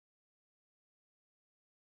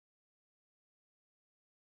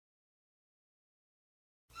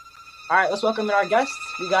All right, let's welcome in our guests.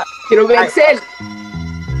 We got Quiero vencer.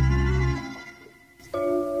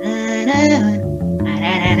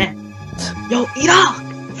 Yo, Iraq!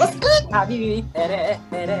 What's good, Habibi?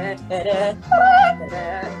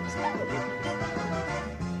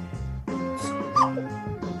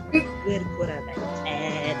 Good quarterback.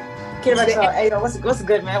 Kid, hey, yo, what's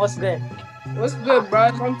good, man? What's good? What's good, bro?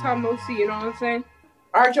 Long time no see. You know what I'm saying?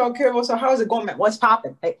 All right, y'all, Kid, so how's it going, man? What's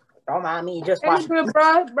popping? Hey, don't mind me, just It's watching.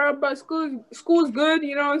 good, bro. But school's good.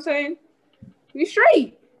 You know what I'm saying? We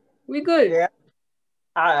straight. We good. Yeah.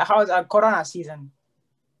 How's Corona season?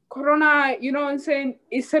 Corona, you know what I'm saying?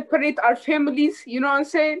 It separate our families. You know what I'm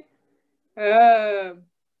saying?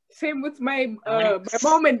 Same with my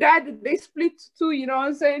mom and dad. They split too. You know what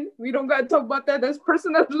I'm saying? We don't gotta talk about that. That's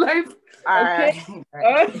personal life. Okay.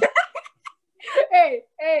 Hey.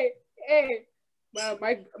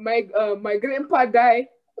 My grandpa died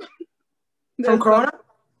From Corona?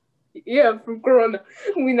 Yeah, from Corona.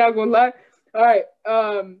 We not gonna lie. All right.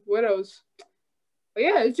 What else? But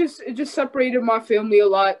yeah, it just separated my family a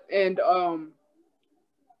lot, and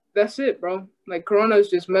that's it, bro. Like Corona is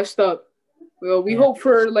just messed up. Well, we hope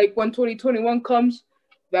for like when 2021 comes,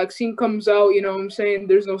 vaccine comes out. You know what I'm saying?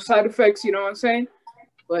 There's no side effects. You know what I'm saying?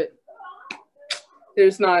 But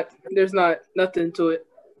there's nothing to it.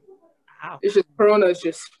 Wow. It's just Corona is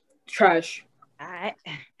just trash. Alright.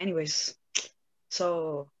 Anyways,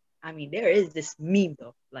 so I mean, there is this meme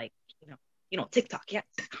though, like TikTok, yeah.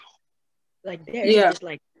 Like there is just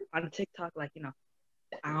like on TikTok, like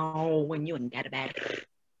when you and get bad,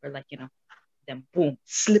 or like then boom,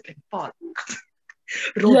 slip and fall.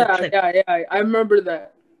 Yeah. I remember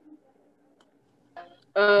that.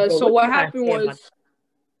 So what happened was.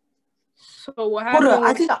 Hold on,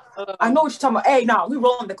 I think I know what you're talking about. Hey, nah, we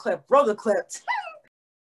rolling the clip. Roll the clips.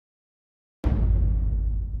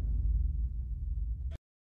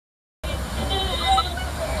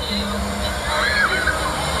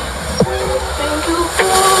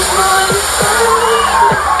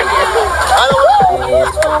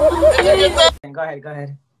 Go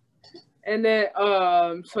ahead. And then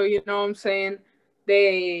so you know what I'm saying,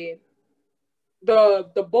 the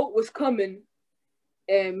boat was coming,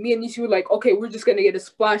 and me and Nishi were like, okay, we're just gonna get a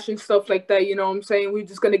splash and stuff like that, you know what I'm saying? We're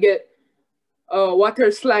just gonna get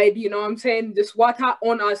water slide, you know what I'm saying? Just water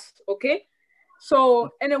on us, okay?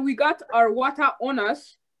 So and then we got our water on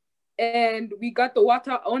us, and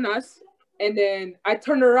then I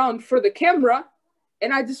turned around for the camera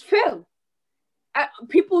and I just fell.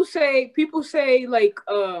 People say like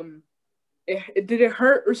it didn't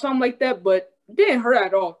hurt or something like that, but it didn't hurt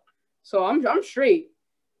at all. So I'm straight.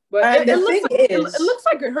 But it looks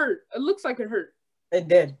like it hurt. It looks like it hurt. It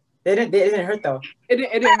did. It didn't hurt though. It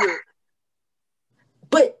didn't hurt.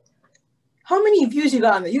 But how many views you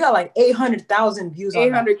got on there? You got like 800,000 views on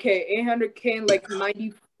that. 800K and like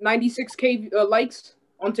 96K likes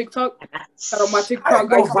on TikTok. Shout out my Go TikTok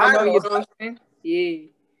guys. viral. You know what I'm saying? Yeah.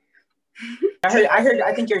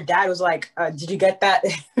 I think your dad was like, did you get that?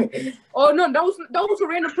 Oh no, that was a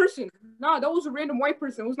random person. Nah, that was a random white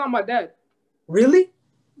person. It was not my dad. Really?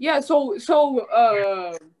 Yeah, so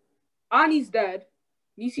Ani's dad,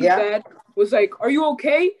 Nisi's dad was like, "Are you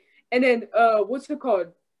okay?" And then what's it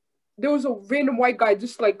called? There was a random white guy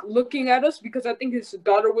just like looking at us because I think his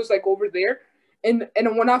daughter was like over there. And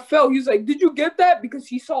when I fell, he was like, "Did you get that?" Because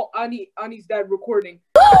he saw Ani's dad recording.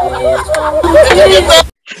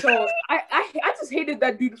 So I just hated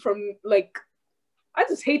that dude from like, I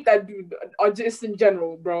just hate that dude just in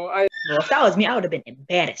general, bro. Well, if that was me, I would have been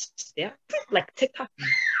embarrassed. Yeah, like TikTok,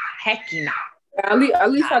 hecky nah.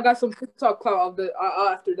 At least I got some TikTok clout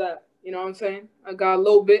after that. You know what I'm saying? I got a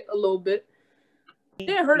little bit. It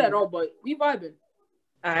didn't hurt at all, but we vibing.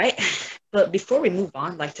 All right, but before we move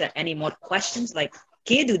on, like to any more questions, like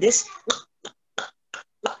can you do this?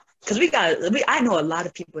 Because I know a lot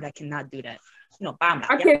of people that cannot do that.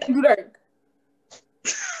 I can't do that.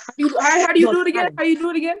 How do you do it again? How you do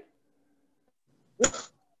it again?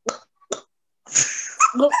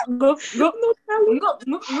 No.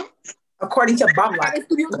 According to Bamla.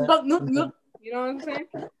 You know what I'm saying?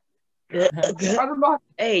 I don't know.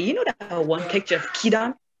 Hey, you know that one picture of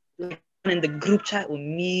Kidan, like in the group chat with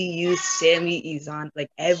me, you, Sammy, Izan, like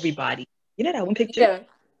everybody. You know that one picture?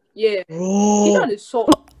 Yeah. Bro. Kidan is so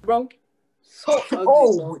bro. So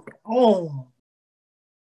ugly. Oh.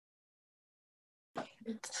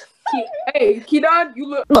 Hey, Kidan, you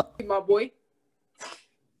look my boy.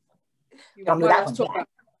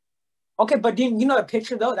 Okay, but do you know the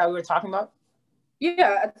picture though that we were talking about?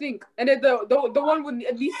 Yeah, I think. And then the one with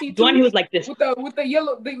DC2, the one who was like this with the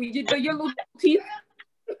yellow teeth.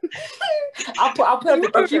 I'll put up the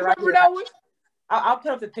picture right here. That one? I'll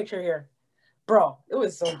put up the picture here, bro. It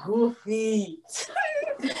was so goofy.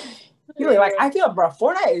 Like I feel, bro,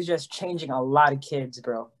 Fortnite is just changing a lot of kids,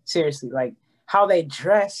 bro. Seriously, like how they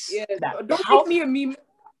dress. Yeah, don't make me a meme.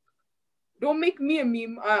 Don't make me a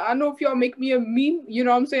meme. I know if y'all make me a meme, you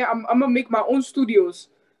know what I'm saying? I'm gonna make my own studios.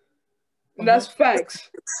 And that's facts.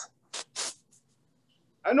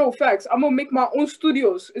 I know facts. I'm gonna make my own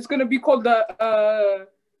studios. It's gonna be called the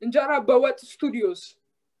Njara Bawet Studios.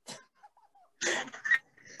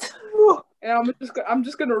 And I'm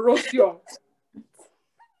just gonna roast y'all.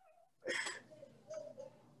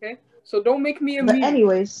 Okay? So don't make me a meme.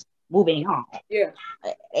 Anyways, moving on. Yeah.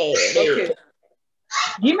 Hey. Okay.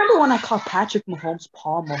 Do you remember when I called Patrick Mahomes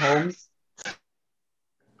Paul Mahomes?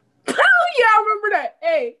 Yeah, I remember that.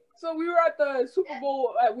 Hey, so we were at the Super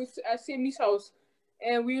Bowl at Sammy's house,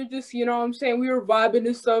 and we were just, you know what I'm saying, we were vibing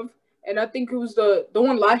and stuff, and I think it was the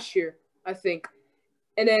one last year, I think.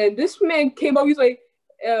 And then this man came up, he's like,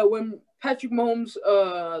 when Patrick Mahomes,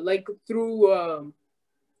 like, threw a,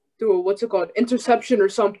 what's it called, interception or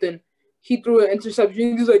something, he threw an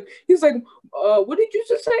interception, he's like, what did you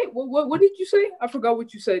just say? What did you say? I forgot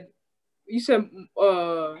what you said. You said,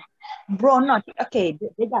 Bro, no, okay,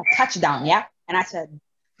 they got touchdown, yeah? And I said,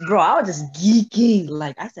 bro, I was just geeking.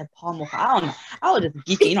 Like, I said, Paul Mahomes, I don't know. I was just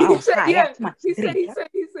geeking, you know, I was high. Yeah, he said,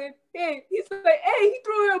 hey, he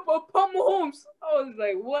threw up a Paul Mahomes. I was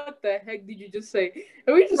like, what the heck did you just say?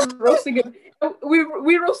 And we just roasting him.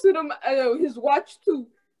 We roasted him, his watch too.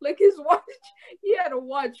 Like his watch, he had a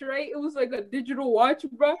watch, right? It was like a digital watch,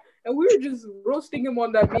 bro. And we were just roasting him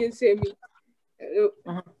on that, me and Sammy.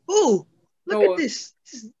 Ooh, look at this.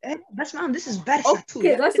 This is better too.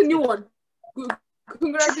 Okay, that's a new one.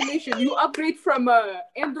 Congratulations. You upgrade from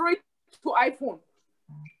Android to iPhone.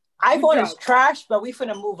 iPhone is trash, but we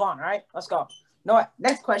finna move on, all right? Let's go. No, what?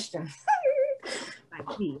 Next question.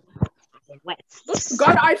 Got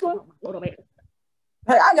an iPhone?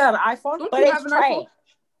 Hey, I got an iPhone, Don't but you it's have an trash. iPhone?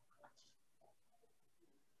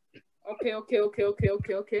 Okay.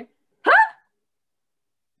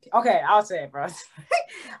 Okay, I'll say it, bro.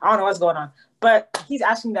 I don't know what's going on. But he's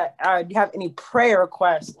asking that, do you have any prayer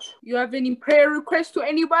requests? You have any prayer requests to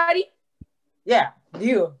anybody? Yeah,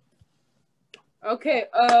 you. Okay,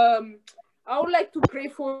 I would like to pray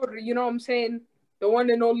for, you know what I'm saying, the one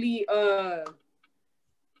and only, the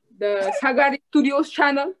Sagari Studios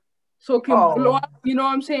channel, so it can blow up, you know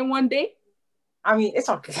what I'm saying, one day. I mean, it's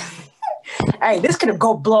okay. Hey, this could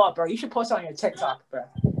go blow up, bro. You should post it on your TikTok, bro.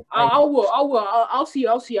 I will. I'll see.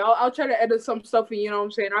 I'll try to edit some stuff, and you know what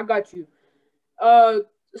I'm saying. I got you.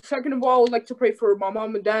 Second of all, I would like to pray for my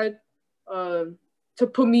mom and dad, to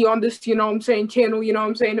put me on this, you know what I'm saying, channel. You know what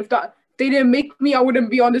I'm saying. If they didn't make me, I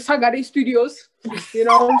wouldn't be on the Sagare Studios. You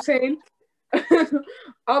know what I'm saying.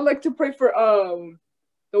 I'd like to pray for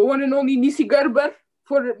the one and only Nisi Gerber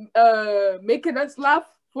for making us laugh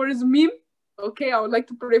for his meme. Okay, I would like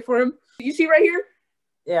to pray for him. You see right here?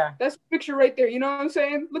 Yeah. That's the picture right there. You know what I'm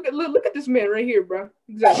saying? Look at this man right here, bro.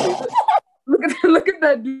 Exactly. look at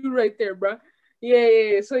that dude right there, bro.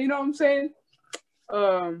 Yeah. So you know what I'm saying?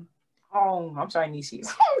 Oh, I'm sorry, Nisi.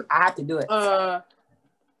 I have to do it. Yeah,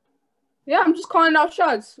 I'm just calling out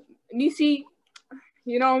shots. Nisi,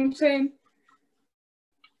 you know what I'm saying?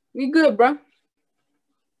 We good, bro.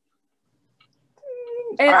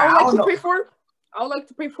 And right, I would like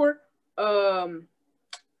to pray for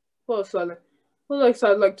who else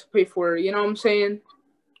I'd like to pray for, you know what I'm saying?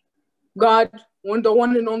 God, the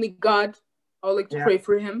one and only God. I would like to pray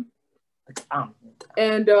for him.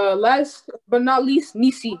 And last but not least,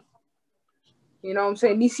 Nisi. You know what I'm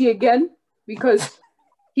saying? Nisi again, because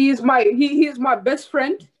he is my best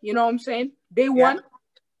friend, you know what I'm saying? Day one.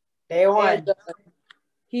 And,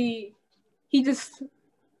 he just,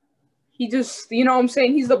 you know what I'm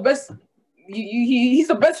saying? He's the best. He's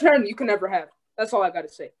the best friend you can ever have. That's all I gotta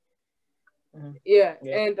say. Mm-hmm. Yeah,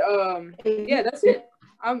 and yeah, that's it.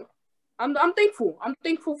 I'm thankful. I'm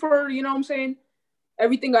thankful for, you know what I'm saying,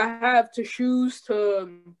 everything I have, to shoes, to,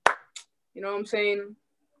 you know what I'm saying,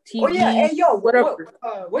 TV. Oh yeah, hey yo, whatever.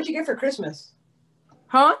 What'd you get for Christmas?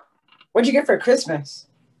 Huh? What'd you get for Christmas?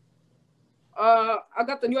 I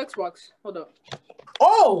got the new Xbox. Hold up.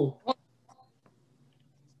 Oh,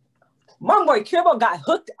 my boy Kirbo got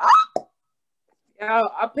hooked up. Yeah,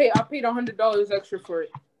 I paid $100 extra for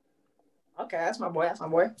it. Okay, that's my boy.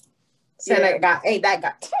 Saying that got that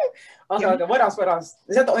guy. Okay. What else?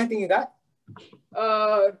 Is that the only thing you got?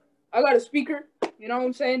 I got a speaker. You know what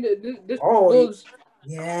I'm saying?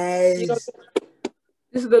 Yes. You know,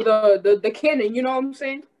 this is the Canon. You know what I'm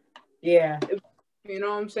saying? Yeah. You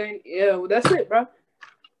know what I'm saying? Yeah. Well, that's it, bro.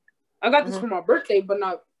 I got this for my birthday, but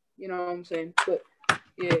not. You know what I'm saying? But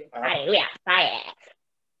yeah. Fire.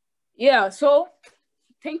 yeah, so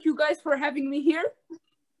thank you guys for having me here.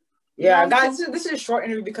 Yeah, guys, this is a short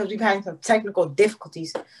interview because we've had some technical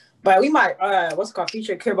difficulties. But we might,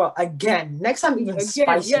 feature Kiribati again. Next time, even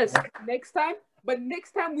spicy. Yes, next time. But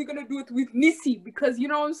next time we're gonna do it with Nisi because you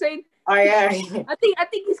know what I'm saying. Oh yeah. I think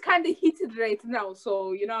he's kind of heated right now.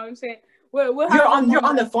 So you know what I'm saying. We'll you're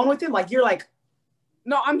on the phone with him, like you're like.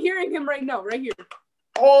 No, I'm hearing him right now, right here.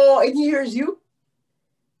 Oh, and he hears you.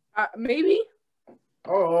 Maybe.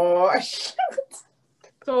 Oh.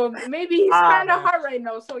 So maybe he's kind of hot right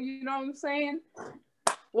now. So you know what I'm saying.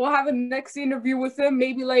 We'll have a next interview with him.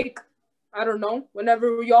 Maybe like I don't know,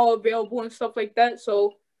 whenever y'all available and stuff like that.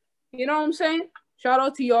 So. You know what I'm saying? Shout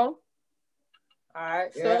out to y'all. All right.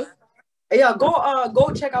 Yeah. Yeah.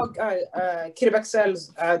 Go check out Kid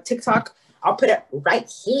Excel's TikTok. I'll put it right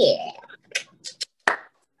here.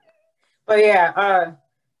 But yeah,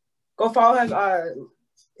 go follow him.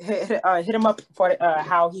 Hit him up for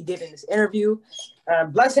how he did in this interview.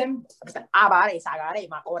 Bless him. That's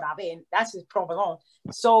his provolone.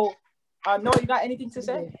 So, Noah, you got anything to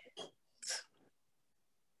say?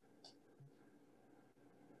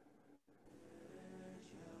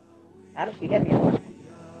 I don't forget me.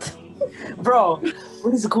 Bro,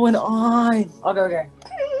 what is going on? Okay.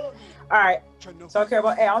 All right. So, okay,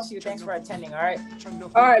 well, hey, I'll see you. Thanks for attending, all right?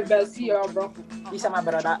 All right, best. See y'all, bro. Peace out, my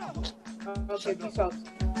brother. Okay, peace out.